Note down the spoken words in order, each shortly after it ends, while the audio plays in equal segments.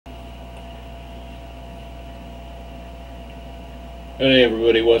Hey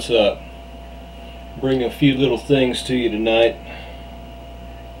everybody, what's up? Bring a few little things to you tonight.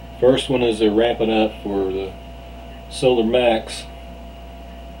 First one is they're ramping up for the Solar Max.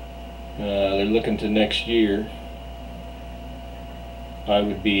 They're looking to next year. I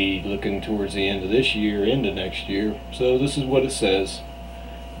would be looking towards the end of this year into next year. So this is what it says.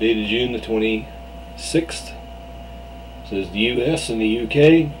 Dated June the 26th. It says the US and the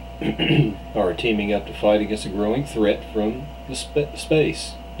UK are teaming up to fight against a growing threat from the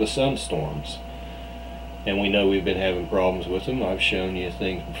space, the sunstorms. And we know we've been having problems with them. I've shown you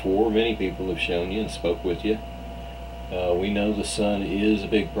things before. Many people have shown you and spoke with you. We know the sun is a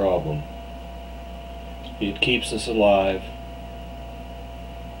big problem. It keeps us alive.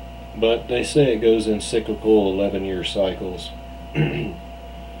 But they say it goes in cyclical 11-year cycles. Maybe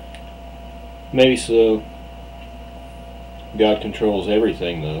so. God controls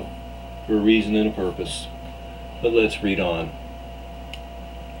everything though, for a reason and a purpose. But let's read on.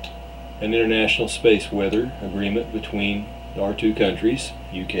 An international space weather agreement between our two countries,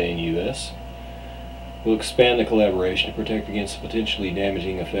 UK and US, will expand the collaboration to protect against the potentially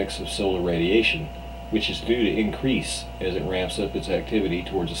damaging effects of solar radiation, which is due to increase as it ramps up its activity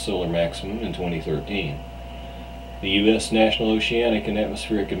towards a solar maximum in 2013. The U.S. National Oceanic and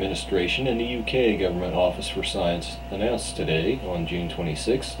Atmospheric Administration and the UK Government Office for Science announced today, on June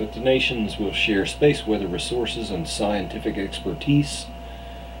 26, that the nations will share space weather resources and scientific expertise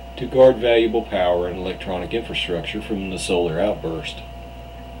to guard valuable power and electronic infrastructure from the solar outburst.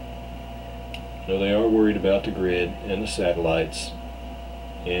 So they are worried about the grid and the satellites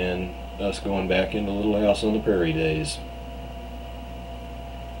and us going back into Little House on the Prairie days.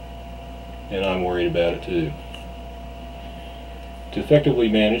 And I'm worried about it too. To effectively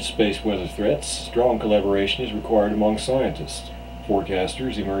manage space weather threats, strong collaboration is required among scientists,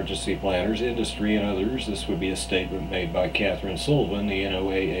 forecasters, emergency planners, industry, and others. This would be a statement made by Catherine Sullivan, the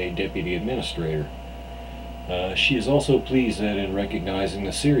NOAA Deputy Administrator. She is also pleased that in recognizing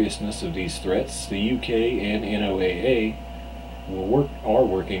the seriousness of these threats, the UK and NOAA are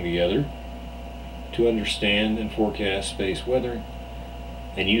working together to understand and forecast space weather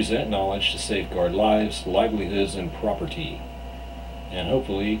and use that knowledge to safeguard lives, livelihoods, and property. And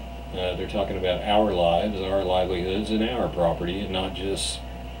hopefully they're talking about our lives, our livelihoods, and our property, and not just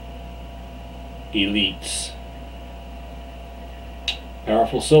elites.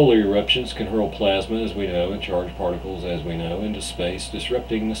 Powerful solar eruptions can hurl plasma, as we know, and charged particles, as we know, into space,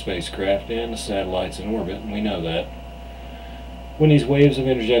 disrupting the spacecraft and the satellites in orbit, and we know that. When these waves of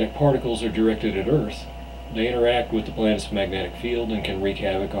energetic particles are directed at Earth, they interact with the planet's magnetic field and can wreak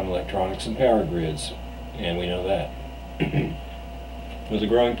havoc on electronics and power grids, and we know that. With a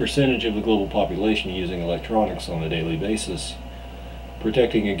growing percentage of the global population using electronics on a daily basis,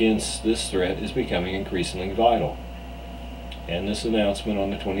 protecting against this threat is becoming increasingly vital. And this announcement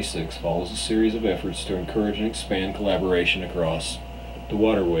on the 26th follows a series of efforts to encourage and expand collaboration across the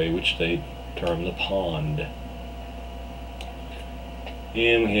waterway, which they term the pond.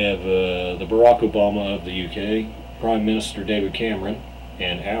 And we have the Barack Obama of the UK, Prime Minister David Cameron,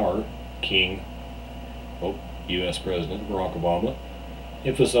 and our King, US President Barack Obama,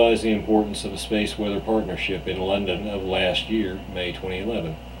 emphasized the importance of a space weather partnership in London of last year, May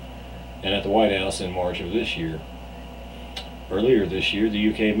 2011, and at the White House in March of this year. Earlier this year, the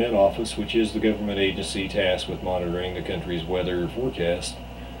UK Met Office, which is the government agency tasked with monitoring the country's weather forecast,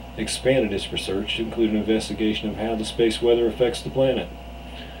 expanded its research to include an investigation of how the space weather affects the planet.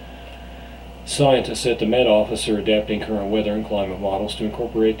 Scientists at the Met Office are adapting current weather and climate models to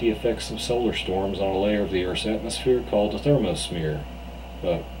incorporate the effects of solar storms on a layer of the Earth's atmosphere called the thermosphere,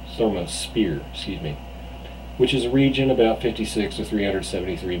 which is a region about 56 to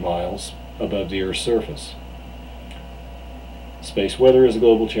 373 miles above the Earth's surface. Space weather is a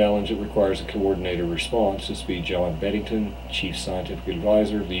global challenge that requires a coordinated response, to speak John Beddington, Chief Scientific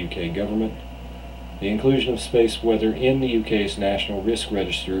Advisor of the UK government. The inclusion of space weather in the UK's National Risk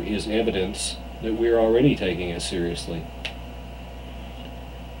Register is evidence that we are already taking it seriously.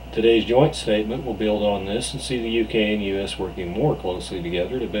 Today's joint statement will build on this and see the UK and US working more closely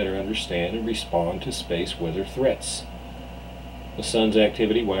together to better understand and respond to space weather threats. The sun's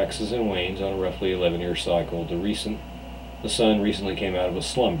activity waxes and wanes on a roughly 11-year cycle. The sun recently came out of a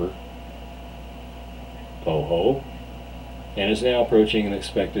slumber, and is now approaching an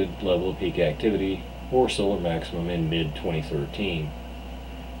expected level of peak activity or solar maximum in mid-2013.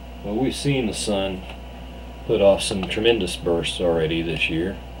 Well, we've seen the sun put off some tremendous bursts already this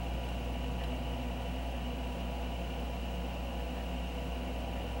year.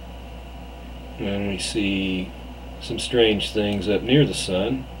 And we see some strange things up near the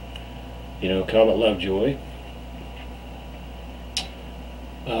sun. You know, Comet Lovejoy.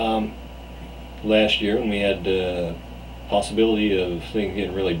 Last year, when we had possibility of things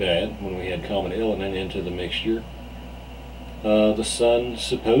getting really bad, when we had common element into the mixture, the sun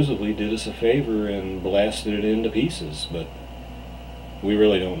supposedly did us a favor and blasted it into pieces, but we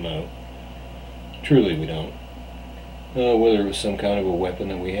really don't know. Truly, we don't. Whether it was some kind of a weapon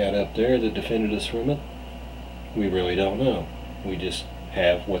that we had up there that defended us from it, we really don't know. We just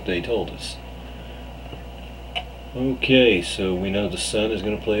have what they told us. Okay, so we know the sun is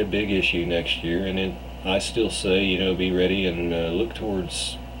going to play a big issue next year, and then I still say, be ready and look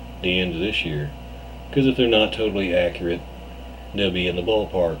towards the end of this year. Because if they're not totally accurate, they'll be in the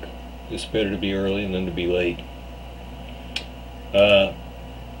ballpark. It's better to be early than to be late. I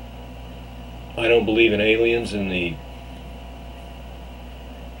don't believe in aliens in the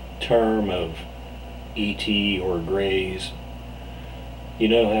term of E.T. or Greys. You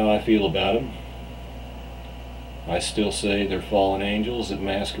know how I feel about them. I still say they're fallen angels that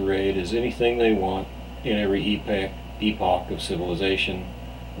masquerade as anything they want in every epoch of civilization,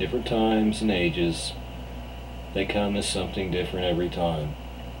 different times and ages. They come as something different every time.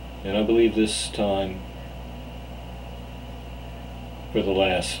 And I believe this time, for the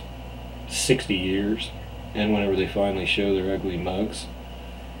last 60 years, and whenever they finally show their ugly mugs,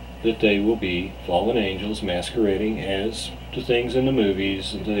 that they will be fallen angels masquerading as the things in the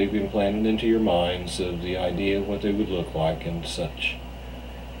movies that they've been planted into your minds of the idea of what they would look like and such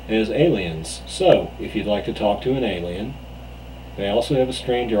as aliens. So, if you'd like to talk to an alien, they also have a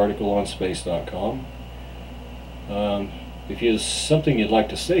strange article on space.com. If there's something you'd like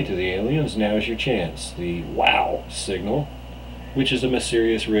to say to the aliens, now is your chance. The WOW signal, which is a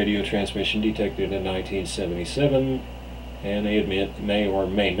mysterious radio transmission detected in 1977, and they admit may or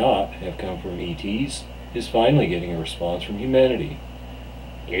may not have come from ETs, is finally getting a response from humanity.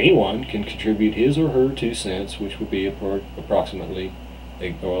 Anyone can contribute his or her 2 cents, which would be approximately,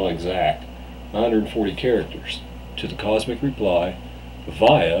 exact, 140 characters, to the cosmic reply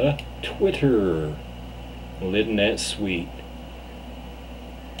via Twitter. Well, isn't that sweet?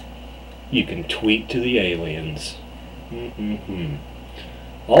 You can tweet to the aliens.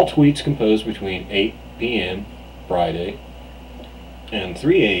 All tweets composed between 8 p.m. Friday and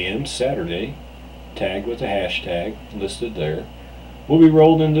 3 a.m. Saturday, tagged with the hashtag listed there, will be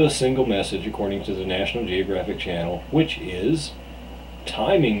rolled into a single message according to the National Geographic Channel, which is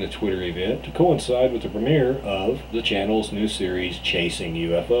timing the Twitter event to coincide with the premiere of the channel's new series Chasing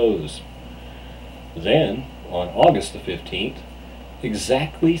UFOs. Then, on August the 15th,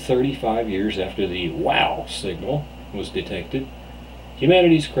 exactly 35 years after the WOW signal was detected,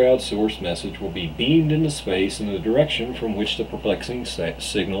 humanity's crowdsourced message will be beamed into space in the direction from which the perplexing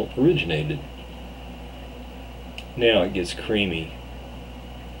signal originated. Now it gets creamy.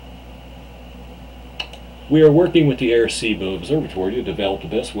 We are working with the Arecibo Observatory to develop the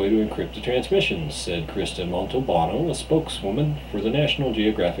best way to encrypt the transmissions, said Kristen Montalbano, a spokeswoman for the National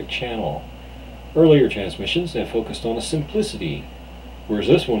Geographic Channel. Earlier transmissions have focused on the simplicity, whereas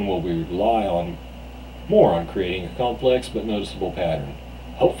this one will rely more on creating a complex but noticeable pattern,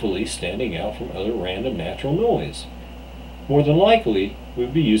 hopefully standing out from other random natural noise. More than likely, we'll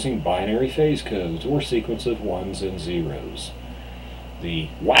be using binary phase codes or sequence of 1s and 0s. The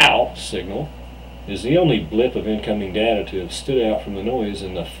WOW signal is the only blip of incoming data to have stood out from the noise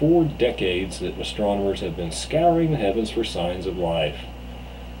in the 4 decades that astronomers have been scouring the heavens for signs of life,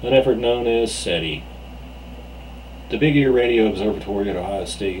 an effort known as SETI. The Big Ear Radio Observatory at Ohio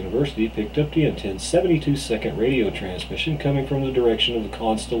State University picked up the intense 72-second radio transmission coming from the direction of the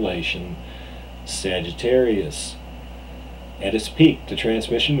constellation Sagittarius. At its peak, the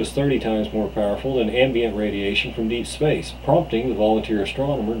transmission was 30 times more powerful than ambient radiation from deep space, prompting the volunteer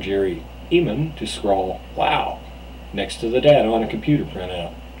astronomer Jerry Eman to scrawl "WOW" next to the data on a computer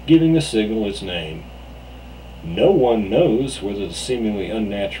printout, giving the signal its name. No one knows whether the seemingly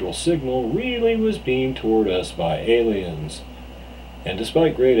unnatural signal really was beamed toward us by aliens. And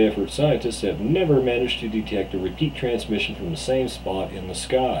despite great effort, scientists have never managed to detect a repeat transmission from the same spot in the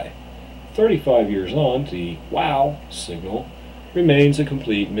sky. 35 years on, the WOW signal remains a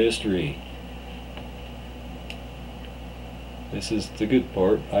complete mystery. This is the good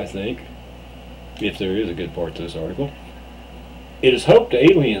part, I think, if there is a good part to this article. It is hoped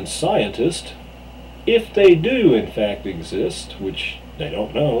alien scientists, if they do in fact exist, which they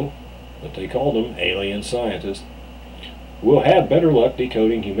don't know, but they call them alien scientists, will have better luck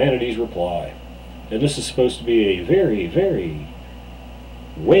decoding humanity's reply. And this is supposed to be a very, very,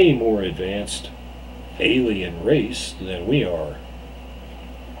 way more advanced alien race than we are.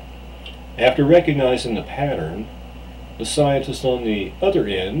 After recognizing the pattern, the scientists on the other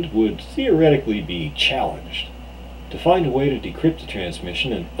end would theoretically be challenged. to find a way to decrypt the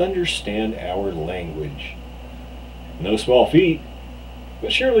transmission and understand our language. No small feat,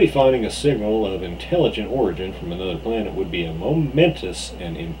 but surely finding a signal of intelligent origin from another planet would be a momentous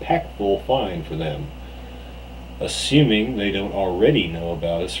and impactful find for them, assuming they don't already know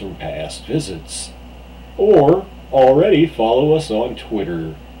about us from past visits, or already follow us on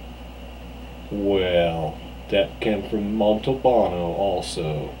Twitter. Well, that came from Montalbano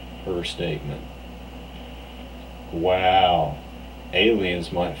also, her statement. Wow,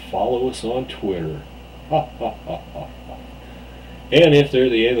 aliens might follow us on Twitter. Ha ha ha ha ha. And if they're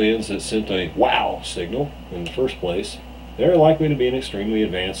the aliens that sent a wow signal in the first place, they're likely to be an extremely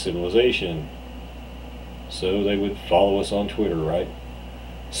advanced civilization. So they would follow us on Twitter, right?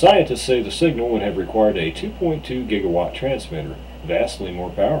 Scientists say the signal would have required a 2.2 gigawatt transmitter, vastly more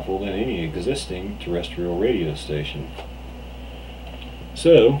powerful than any existing terrestrial radio station.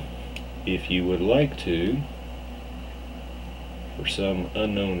 So, if you would like to, for some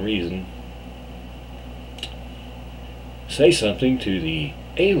unknown reason, say something to the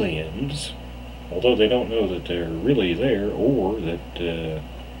aliens, although they don't know that they're really there or that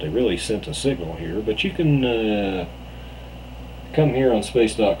they really sent a signal here, but you can come here on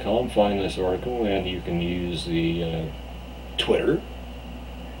space.com, find this article, and you can use the Twitter,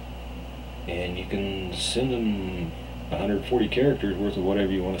 and you can send them 140 characters worth of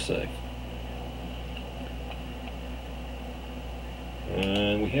whatever you want to say.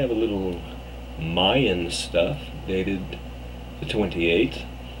 We have a little Mayan stuff dated the 28th.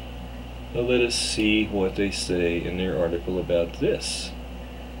 Now let us see what they say in their article about this.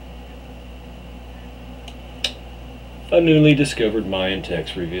 A newly discovered Mayan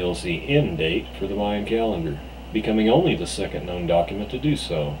text reveals the end date for the Mayan calendar, becoming only the second known document to do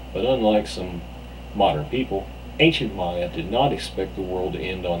so. But unlike some modern people, ancient Maya did not expect the world to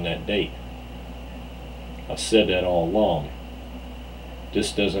end on that date. I've said that all along.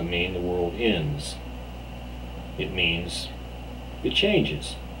 This doesn't mean the world ends. It means it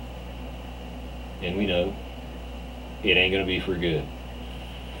changes. And we know it ain't going to be for good.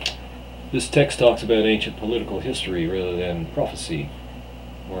 This text talks about ancient political history rather than prophecy.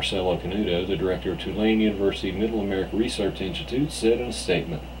 Marcelo Canuto, the director of Tulane University Middle America Research Institute, said in a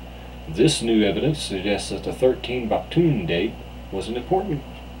statement, "This new evidence suggests that the 13 Baktun date was an important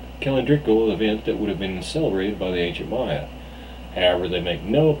calendrical event that would have been celebrated by the ancient Maya. However, they make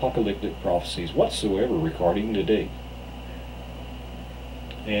no apocalyptic prophecies whatsoever regarding the date."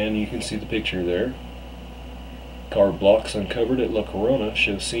 And you can see the picture there. Carved blocks uncovered at La Corona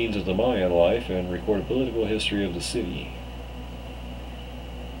show scenes of the Mayan life and record a political history of the city.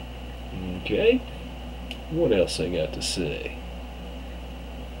 Okay, what else I got to say?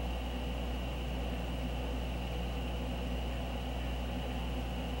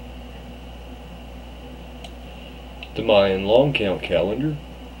 The Mayan long count calendar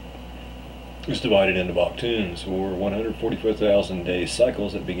is divided into Baktuns, or 144,000 day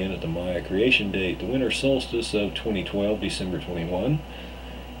cycles that begin at the Maya creation date. The winter solstice of 2012, December 21,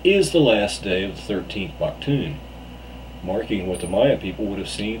 is the last day of the 13th Baktun, marking what the Maya people would have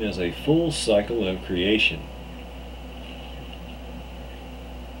seen as a full cycle of creation.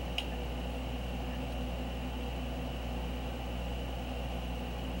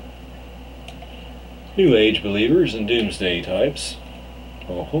 New Age believers and doomsday types.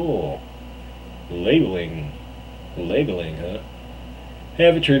 Oh-ho. Labeling, huh?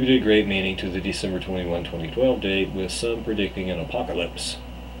 Have attributed great meaning to the December 21, 2012 date, with some predicting an apocalypse,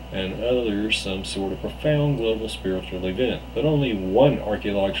 and others some sort of profound global spiritual event. But only one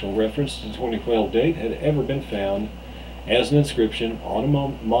archaeological reference to the 2012 date had ever been found as an inscription on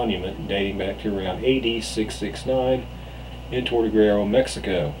a monument dating back to around AD 669 in Tortuguero,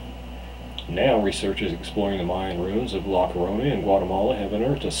 Mexico. Now researchers exploring the Mayan ruins of La Corona in Guatemala have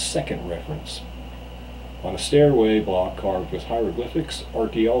unearthed a second reference. On a stairway block carved with hieroglyphics,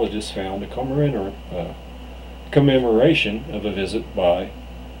 archaeologists found a commemoration of a visit by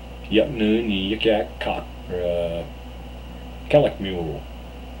Yuknun Yikak Kalakmul.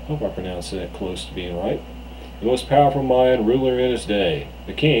 Hope I pronounced that close to being right. The most powerful Mayan ruler in his day.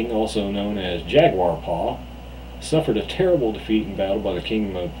 The king, also known as Jaguar Paw, suffered a terrible defeat in battle by the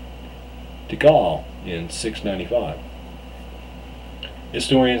kingdom of Tikal in 695.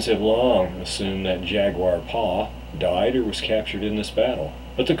 Historians have long assumed that Jaguar Paw died or was captured in this battle,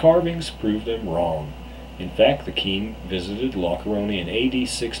 but the carvings prove them wrong. In fact, the king visited La Corona in AD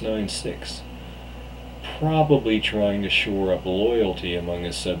 696, probably trying to shore up loyalty among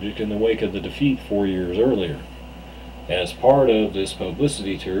his subjects in the wake of the defeat 4 years earlier. As part of this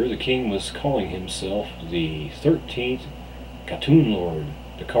publicity tour, the king was calling himself the 13th Katun Lord,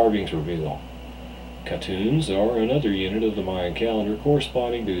 the carvings reveal. Catoons are another unit of the Mayan calendar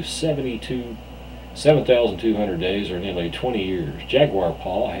corresponding to 7,200 days, or nearly 20 years. Jaguar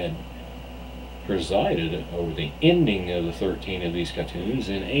Paw had presided over the ending of the 13 of these Catoons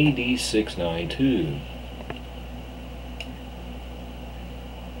in AD 692.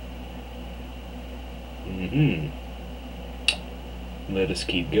 Let us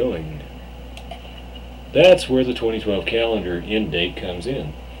keep going. That's where the 2012 calendar end date comes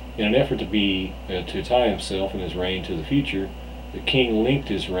in. In an effort to tie himself and his reign to the future, the king linked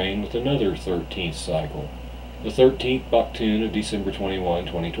his reign with another 13th cycle, the 13th Baktun of December 21,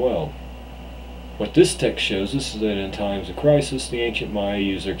 2012. What this text shows us is that in times of crisis, the ancient Maya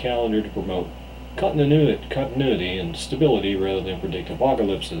used their calendar to promote continuity and stability rather than predict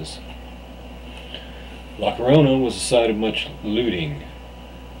apocalypses. La Corona was the site of much looting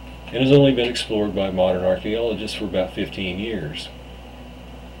and has only been explored by modern archaeologists for about 15 years.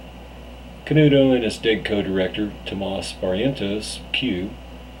 Canuto and his dead co-director, Tomás Barrientos, Q,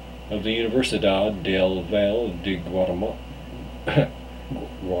 of the Universidad del Valle de Guatemala,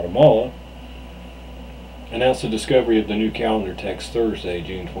 announced the discovery of the new calendar text Thursday,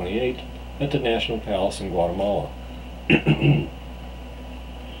 June 28, at the National Palace in Guatemala.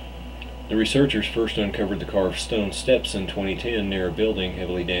 The researchers first uncovered the carved stone steps in 2010 near a building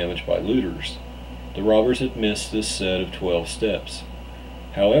heavily damaged by looters. The robbers had missed this set of 12 steps,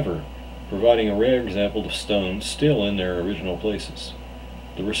 however, providing a rare example of stones still in their original places.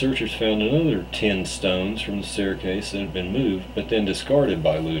 The researchers found another 10 stones from the staircase that had been moved but then discarded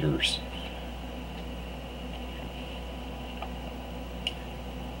by looters.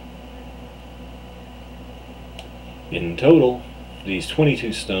 In total, these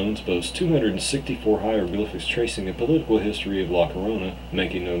 22 stones boast 264 hieroglyphics tracing the political history of La Corona,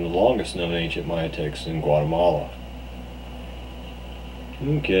 making them the longest known ancient Maya text in Guatemala.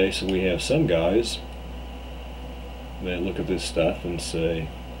 Okay, so we have some guys that look at this stuff and say,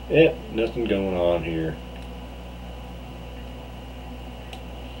 nothing going on here.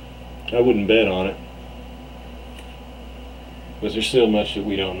 I wouldn't bet on it. But there's still much that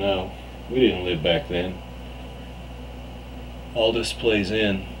we don't know. We didn't live back then. All this plays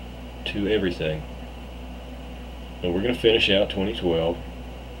in to everything. And we're going to finish out 2012.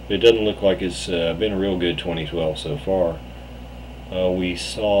 It doesn't look like it's been a real good 2012 so far. We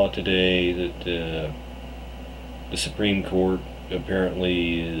saw today that the Supreme Court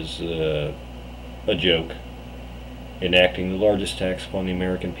apparently is a joke, enacting the largest tax upon the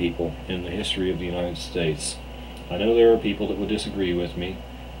American people in the history of the United States. I know there are people that would disagree with me,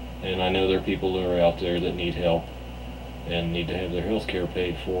 and I know there are people that are out there that need help and need to have their health care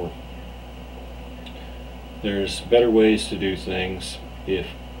paid for. There's better ways to do things if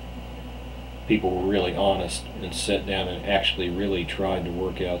people were really honest and sat down and actually really tried to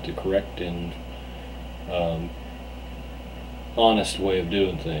work out the correct and honest way of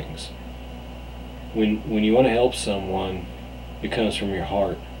doing things. When you want to help someone, it comes from your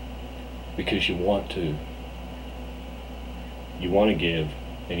heart because you want to. You want to give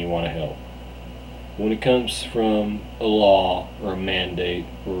and you want to help. When it comes from a law or a mandate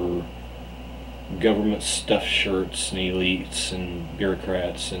or government stuffed shirts and elites and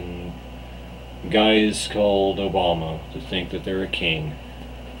bureaucrats and guys called Obama to think that they're a king,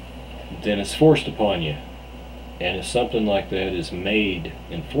 then it's forced upon you. And if something like that is made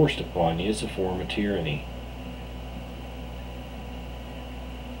and forced upon you, it's a form of tyranny.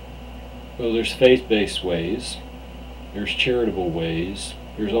 Well, there's faith-based ways, there's charitable ways,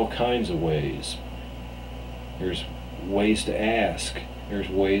 there's all kinds of ways. There's ways to ask, there's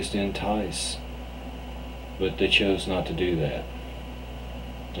ways to entice, but they chose not to do that.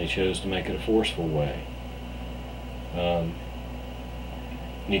 They chose to make it a forceful way.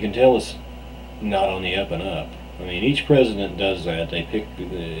 You can tell it's not on the up and up. I mean, each president does that. They pick,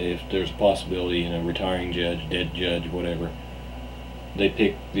 if there's a possibility, retiring judge, dead judge, whatever, they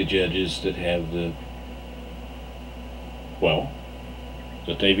pick the judges that have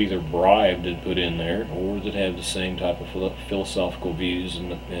that they've either bribed and put in there, or that have the same type of philosophical views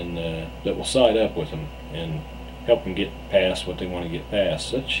and that will side up with them and help them get past what they want to get past.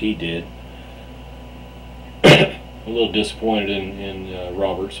 Such he did. A little disappointed in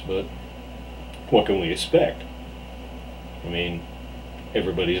Roberts, but what can we expect? I mean,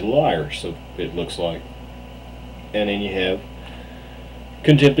 everybody's a liar, so it looks like. And then you have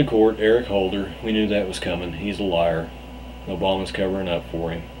contempt of court, Eric Holder. We knew that was coming. He's a liar. Obama's covering up for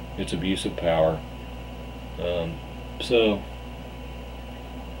him. It's abuse of power. So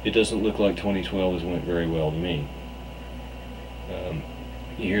it doesn't look like 2012 has went very well to me.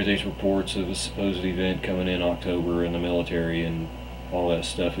 You hear these reports of a supposed event coming in October in the military, and all that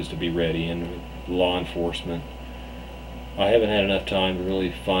stuff is to be ready, and law enforcement. I haven't had enough time to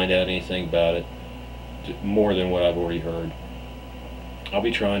really find out anything about it, more than what I've already heard. I'll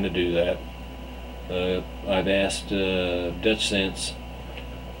be trying to do that. I've asked Dutch Sense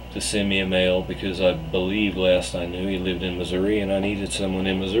to send me a mail, because I believe last I knew he lived in Missouri, and I needed someone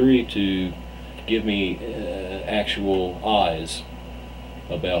in Missouri to give me actual eyes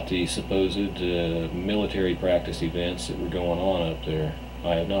about the supposed military practice events that were going on up there.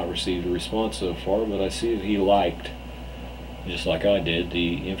 I have not received a response so far, but I see that he liked, just like I did,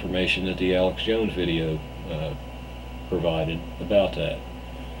 the information that the Alex Jones video provided about that.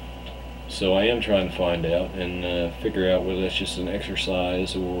 So I am trying to find out and figure out whether that's just an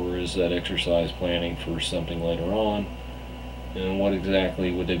exercise, or is that exercise planning for something later on, and what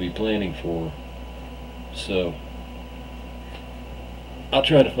exactly would they be planning for. So I'll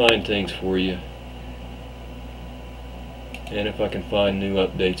try to find things for you, and if I can find new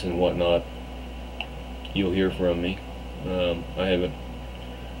updates and whatnot, you'll hear from me.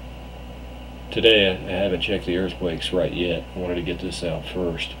 Today I haven't checked the earthquakes right yet. I wanted to get this out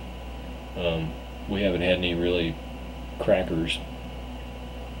first. We haven't had any really crackers.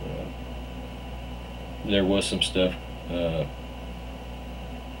 There was some stuff, but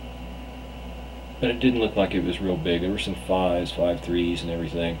it didn't look like it was real big. There were some 5s, 5.3s and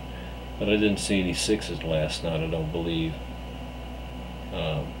everything, but I didn't see any 6s last night, I don't believe.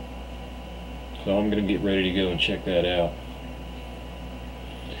 So I'm going to get ready to go and check that out.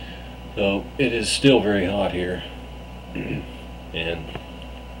 So it is still very hot here, and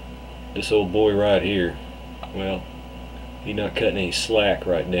this old boy right here, well, he's not cutting any slack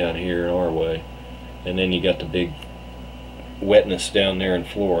right down here in our way. And then you got the big wetness down there in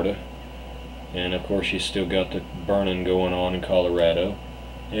Florida, and of course you still got the burning going on in Colorado,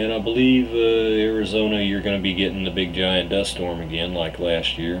 and I believe Arizona, you're going to be getting the big giant dust storm again like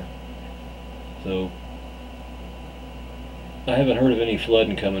last year. So I haven't heard of any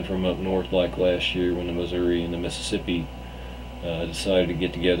flooding coming from up north like last year, when the Missouri and the Mississippi decided to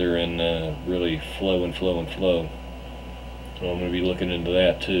get together and really flow and flow and flow. So I'm going to be looking into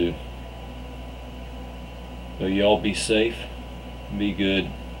that too. So y'all be safe, be good,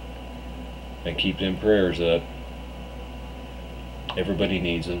 and keep them prayers up. Everybody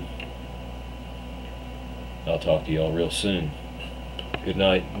needs them. I'll talk to y'all real soon. Good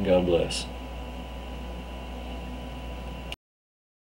night and God bless.